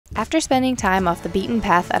After spending time off the beaten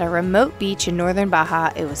path at a remote beach in northern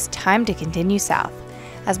Baja, it was time to continue south.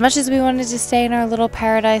 As much as we wanted to stay in our little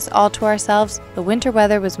paradise all to ourselves, the winter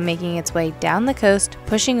weather was making its way down the coast,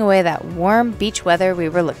 pushing away that warm beach weather we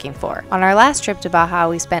were looking for. On our last trip to Baja,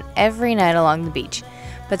 we spent every night along the beach.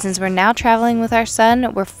 But since we're now traveling with our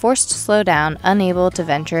son, we're forced to slow down, unable to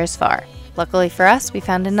venture as far. Luckily for us, we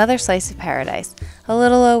found another slice of paradise, a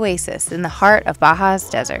little oasis in the heart of Baja's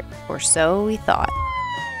desert, or so we thought.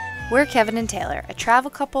 We're Kevin and Taylor, a travel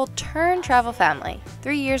couple turned travel family.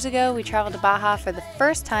 3 years ago, we traveled to Baja for the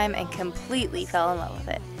first time and completely fell in love with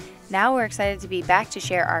it. Now we're excited to be back to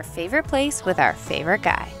share our favorite place with our favorite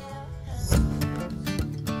guy.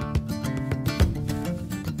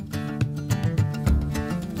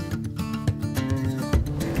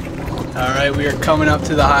 Alright, we are coming up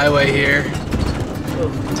to the highway here.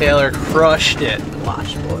 Taylor crushed it.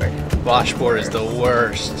 Washboard. Washboard is the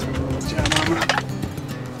worst. Good job, Mama.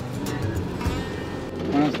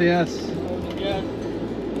 Buenos dias.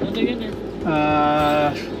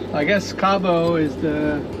 I guess Cabo is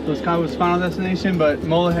Los Cabos' final destination, but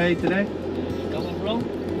Molohay today.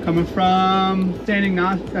 Coming from San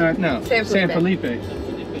Felipe.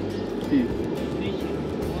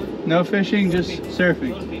 No fishing, just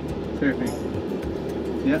surfing.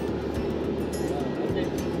 Yep.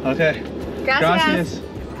 Okay. Gracias.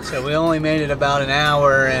 So we only made it about an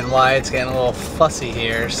hour, and Wyatt's getting a little fussy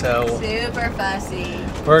here, so Super fussy.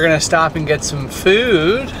 we're gonna stop and get some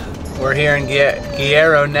food. We're here in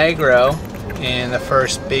Guerrero Negro, in the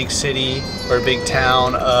first big city or big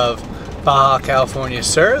town of Baja California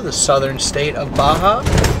Sur, the southern state of Baja.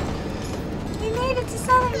 We made it to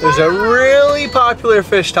southern Baja. There's a really popular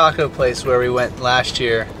fish taco place where we went last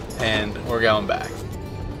year, and we're going back.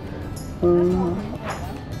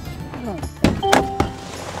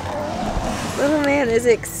 Little man is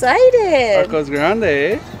excited. Tacos grande,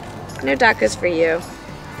 eh? No tacos for you.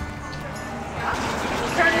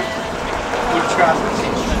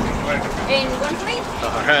 In one plate?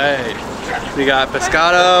 Alright. We got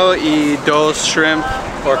pescado y dos shrimp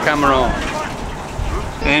or camarón.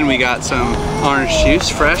 And we got some orange juice,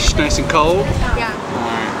 fresh, nice and cold. Yeah.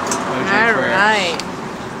 Alright.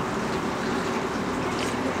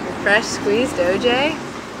 Fresh squeezed OJ.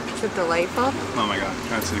 Is it delightful? Oh my god,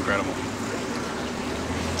 that's incredible.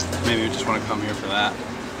 Maybe we just want to come here for that. We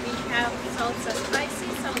have salsa spicy,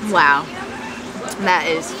 salsa Wow. medium. That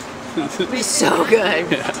is so good.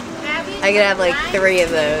 Yeah. I could have like 3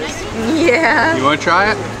 of those. Yeah. You want to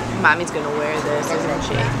try it? Mommy's gonna wear this, isn't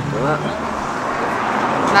she?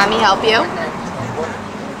 Mommy help you?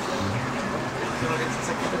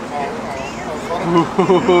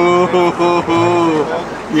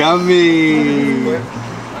 Yummy!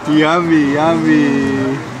 Yummy,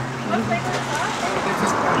 yummy!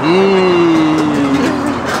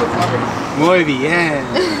 Muy bien!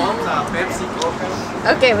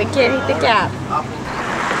 Okay, we can't eat the cap.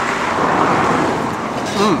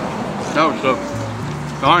 That was good.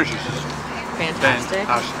 The orange juice is Fantastic.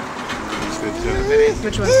 fantastic. It's good too.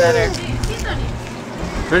 Which one's better?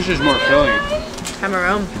 Fish is more filling.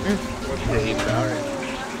 Camarón.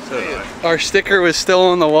 Our sticker was still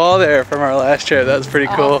on the wall there from our last trip. That was pretty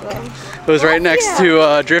cool. It was right next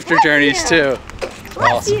to Drifter Journeys too.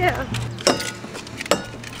 Awesome.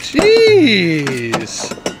 Jeez.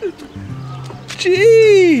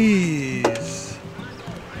 Jeez.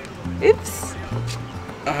 Oops.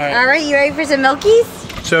 All right. All right, you ready for some milkies?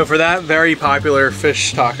 So for that very popular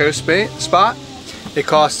fish taco spot, it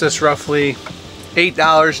cost us roughly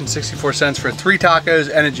 $8.64 for 3 tacos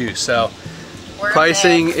and a juice. So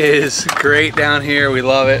pricing is great down here. We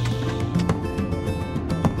love it.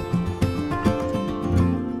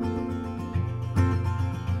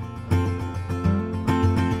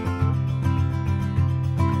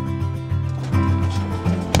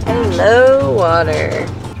 Hello, water.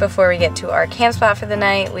 Before we get to our camp spot for the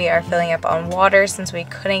night, we are filling up on water since we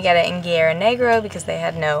couldn't get it in Guerrero Negro because they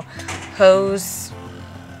had no hose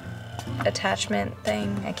attachment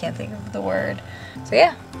thing. I can't think of the word. So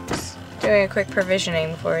yeah, just doing a quick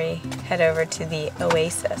provisioning before we head over to the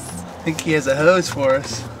Oasis. I think he has a hose for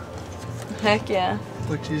us, Heck yeah.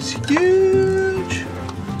 which is huge.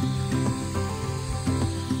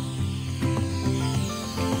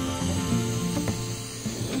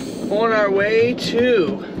 On our way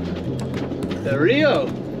to the Rio.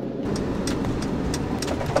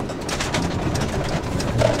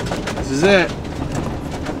 This is it.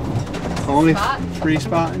 Only free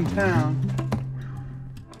spot in town.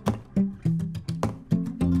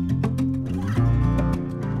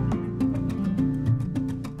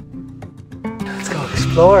 Let's go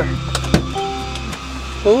explore.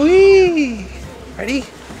 Whee! Ready?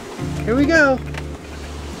 Here we go.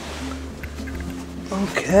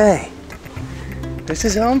 Okay. This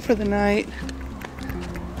is home for the night.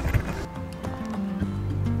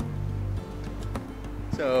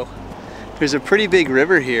 So there's a pretty big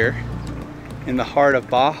river here in the heart of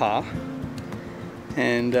Baja.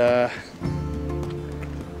 And I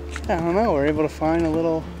don't know, we're able to find a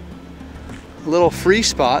little free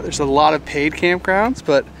spot. There's a lot of paid campgrounds,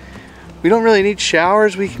 but we don't really need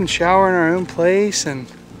showers. We can shower in our own place, and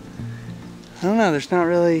I don't know, there's not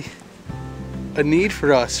really a need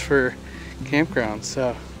for us for campgrounds,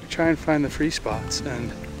 so we try and find the free spots,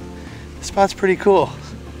 and the spot's pretty cool.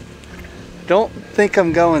 Don't think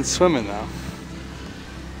I'm going swimming though,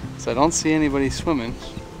 so I don't see anybody swimming.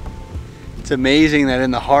 It's amazing that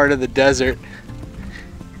in the heart of the desert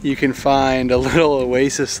you can find a little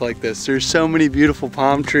oasis like this. There's so many beautiful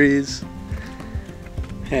palm trees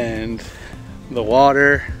and the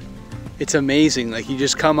water. It's amazing. Like, you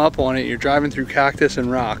just come up on it, you're driving through cactus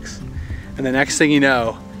and rocks, and the next thing you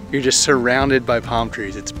know, you're just surrounded by palm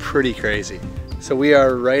trees. It's pretty crazy. So we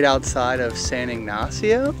are right outside of San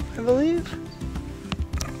Ignacio, I believe.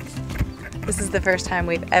 This is the first time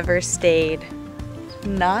we've ever stayed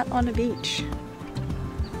not on a beach.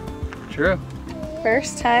 True.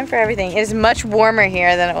 First time for everything. It is much warmer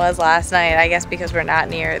here than it was last night, I guess because we're not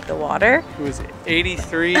near the water. It was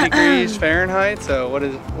 83 degrees Fahrenheit, so what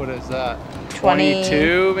is that?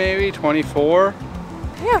 22 maybe, 24?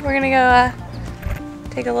 Yeah, we're gonna go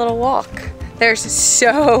take a little walk. There's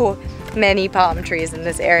so many palm trees in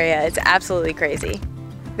this area. It's absolutely crazy.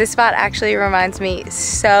 This spot actually reminds me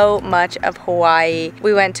so much of Hawaii.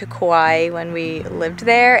 We went to Kauai when we lived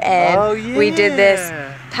there, and we did this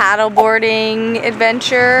paddleboarding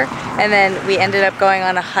adventure, and then we ended up going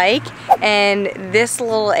on a hike, and this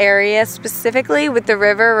little area specifically with the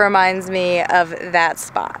river reminds me of that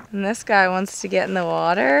spot. And this guy wants to get in the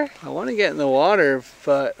water. I want to get in the water,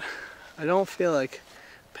 but I don't feel like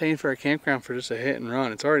paying for a campground for just a hit and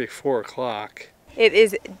run. It's already 4 o'clock. It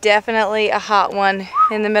is definitely a hot one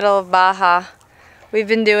in the middle of Baja. We've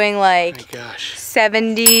been doing like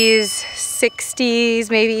 70s, 60s,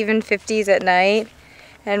 maybe even 50s at night.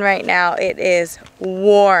 And right now it is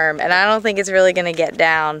warm, and I don't think it's really gonna get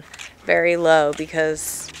down very low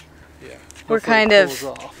because we're kind of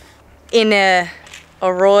in a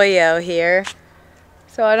arroyo here.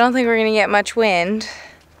 So I don't think we're gonna get much wind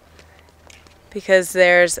because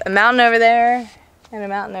there's a mountain over there and a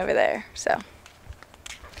mountain over there, so.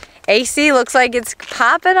 AC looks like it's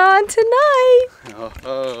popping on tonight.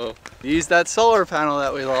 Oh, use that solar panel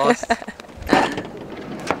that we lost.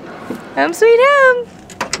 Home sweet home.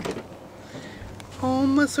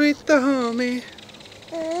 Home sweet the homie.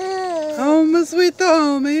 Home sweet the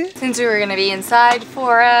homie. Since we were gonna be inside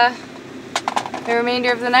for the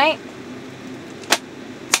remainder of the night,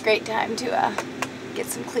 it's a great time to get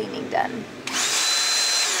some cleaning done.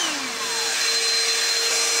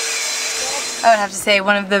 I would have to say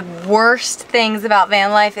one of the worst things about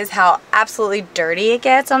van life is how absolutely dirty it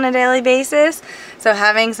gets on a daily basis. So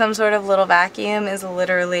having some sort of little vacuum is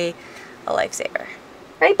literally a lifesaver.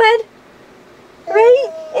 Right, bud? Right?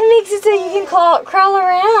 It makes it so you can crawl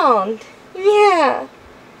around. Yeah.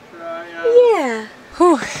 Yeah.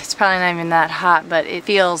 Whew, it's probably not even that hot, but it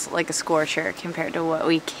feels like a scorcher compared to what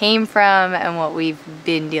we came from and what we've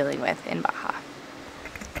been dealing with in Baja.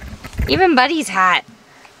 Even Buddy's hot.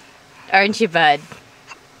 Aren't you, bud?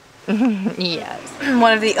 Yes.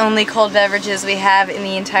 One of the only cold beverages we have in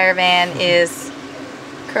the entire van is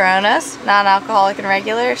Coronas, non-alcoholic and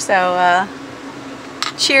regular, so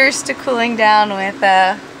cheers to cooling down with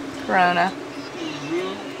Corona.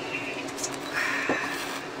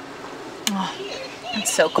 Oh,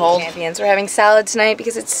 it's so cold. Champions. We're having salad tonight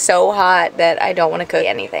because it's so hot that I don't want to cook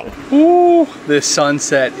anything. Ooh, this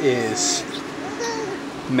sunset is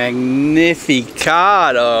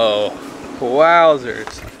magnificado.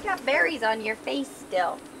 Wowzers. You got berries on your face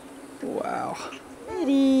still. Wow.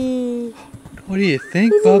 Pretty. What do you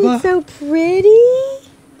think, Isn't Bubba? it so pretty?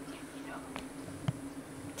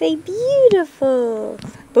 Say beautiful.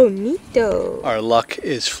 Bonito. Our luck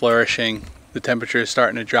is flourishing. The temperature is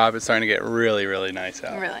starting to drop. It's starting to get really, really nice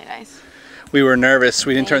out. Really nice. We were nervous.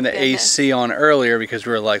 We didn't turn the Thank goodness. AC on earlier because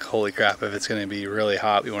we were like, holy crap, if it's going to be really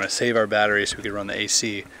hot, we want to save our batteries so we can run the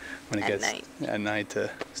AC when it gets at night to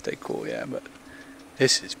stay cool. Yeah, but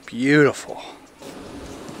this is beautiful.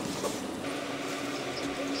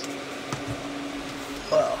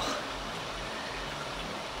 Well,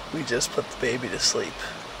 we just put the baby to sleep,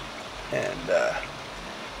 and a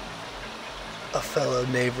fellow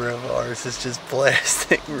neighbor of ours is just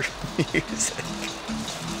blasting music.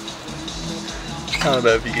 I don't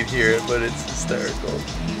know if you can hear it, but it's hysterical.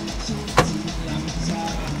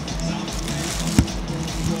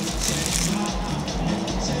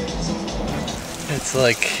 It's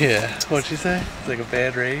like, yeah, what'd you say? It's like a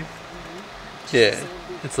bad rave? Yeah,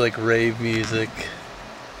 it's like rave music.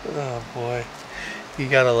 Oh boy, you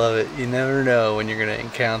gotta love it. You never know when you're gonna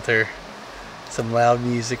encounter some loud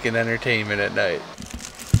music and entertainment at night.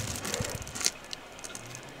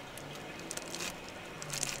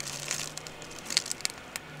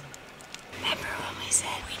 Remember when we said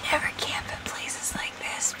we never camp in places like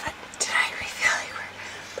this, but tonight we feel like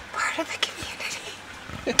we're part of the community.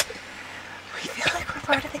 We feel like we're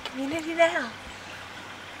part of the community now.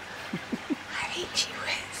 I mean, gee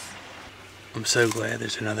whiz. I'm so glad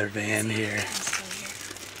there's another van here.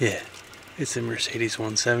 Yeah, it's a Mercedes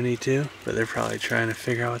 172, but they're probably trying to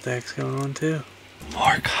figure out what the heck's going on too.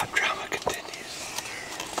 More cop drama continues.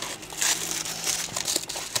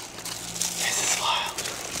 This is wild.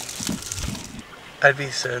 I'd be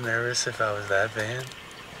so nervous if I was that van.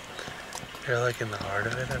 They're like in the heart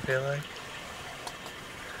of it, I feel like.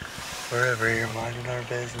 We're over here minding our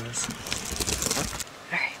business.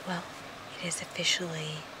 Alright, well, it is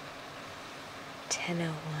officially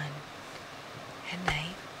 10:01 at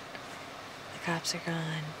night. The cops are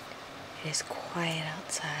gone. It is quiet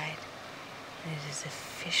outside. And it is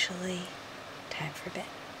officially time for bed.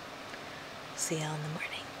 See y'all in the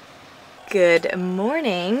morning. Good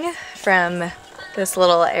morning from this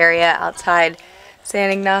little area outside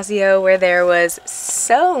San Ignacio where there was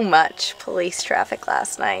so much police traffic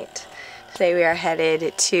last night. Today we are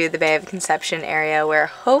headed to the Bay of Conception area where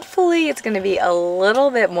hopefully it's going to be a little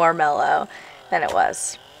bit more mellow than it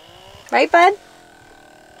was. Right, bud?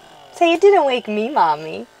 Say it didn't wake me,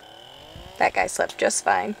 Mommy. That guy slept just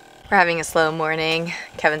fine. We're having a slow morning.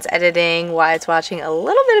 Kevin's editing, Wyatt's watching a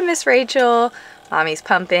little bit of Miss Rachel, Mommy's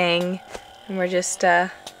pumping, and we're just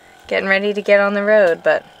getting ready to get on the road,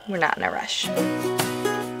 but we're not in a rush.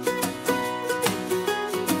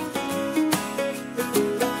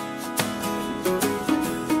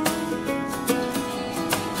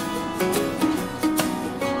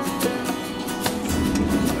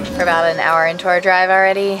 We're about an hour into our drive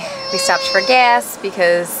already. We stopped for gas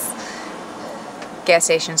because gas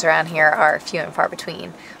stations around here are few and far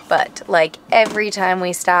between. But like every time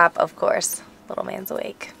we stop, of course, little man's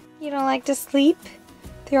awake. You don't like to sleep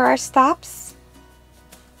through our stops?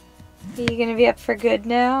 Are you gonna be up for good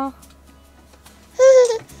now?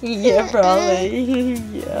 Yeah, probably.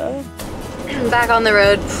 Yeah. Back on the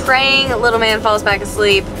road, praying little man falls back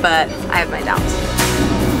asleep, but I have my doubts.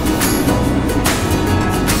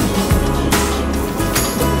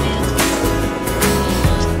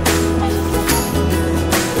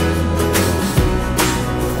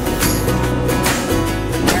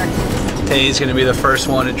 Tay's gonna be the first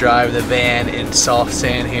one to drive the van in soft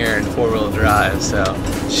sand here in 4-wheel drive, so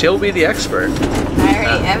she'll be the expert. I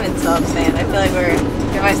already am in soft sand. I feel like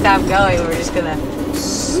if I stop going, we're just gonna...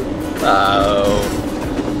 Oh.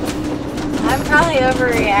 I'm probably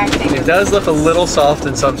overreacting. It does look a little soft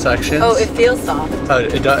in some sections. Oh, it feels soft. Oh,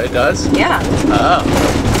 it does? Yeah. Oh.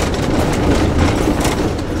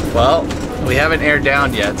 Well, we haven't aired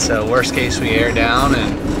down yet, so worst case we air down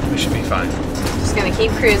and we should be fine. Just gonna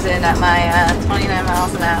keep cruising at my 29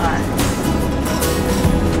 miles an hour.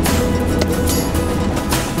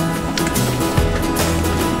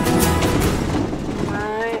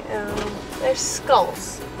 There's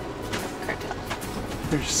skulls.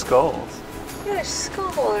 There's skulls? Yeah, there's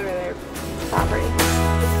skulls all over their property.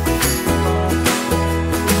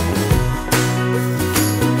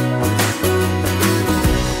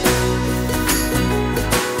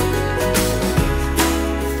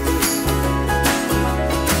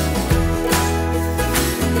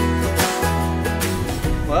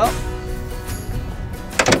 Well,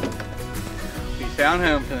 we found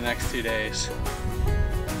home for the next 2 days.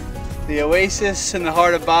 The Oasis in the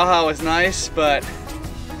heart of Baja was nice, but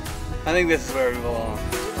I think this is where we belong.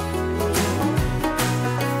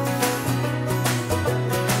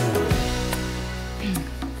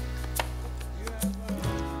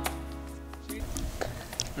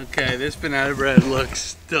 Okay, this banana bread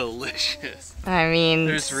looks delicious. I mean...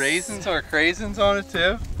 There's raisins or craisins on it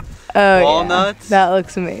too. Oh, walnuts. Yeah. That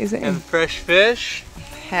looks amazing. And fresh fish.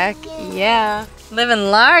 Heck yeah.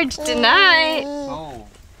 Living large tonight. Oh.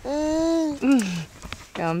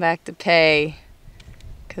 Going back to pay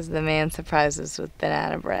because the man surprised us with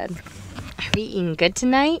banana bread. Are we eating good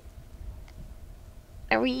tonight?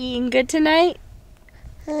 Are we eating good tonight?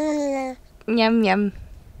 Yum yum.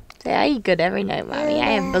 Say, I eat good every night, Mommy.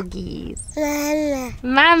 I have boogies.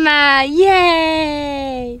 Mama,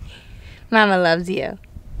 yay! Mama loves you.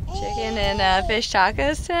 Chicken and fish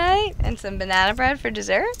tacos tonight, and some banana bread for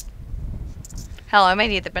dessert. Hell, I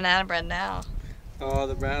might eat the banana bread now. Oh,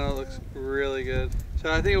 the banana looks really good.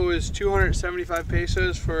 So I think it was 275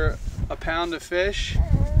 pesos for a pound of fish,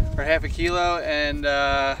 or half a kilo, and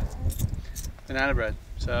banana bread.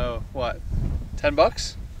 So what, 10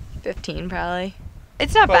 bucks? 15 probably.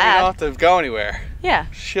 It's not But we bad. don't have to go anywhere. Yeah.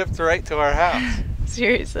 Shipped right to our house.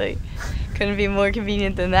 Seriously. Couldn't be more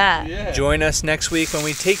convenient than that. Yeah. Join us next week when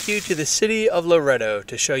we take you to the city of Laredo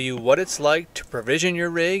to show you what it's like to provision your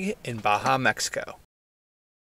rig in Baja, Mexico.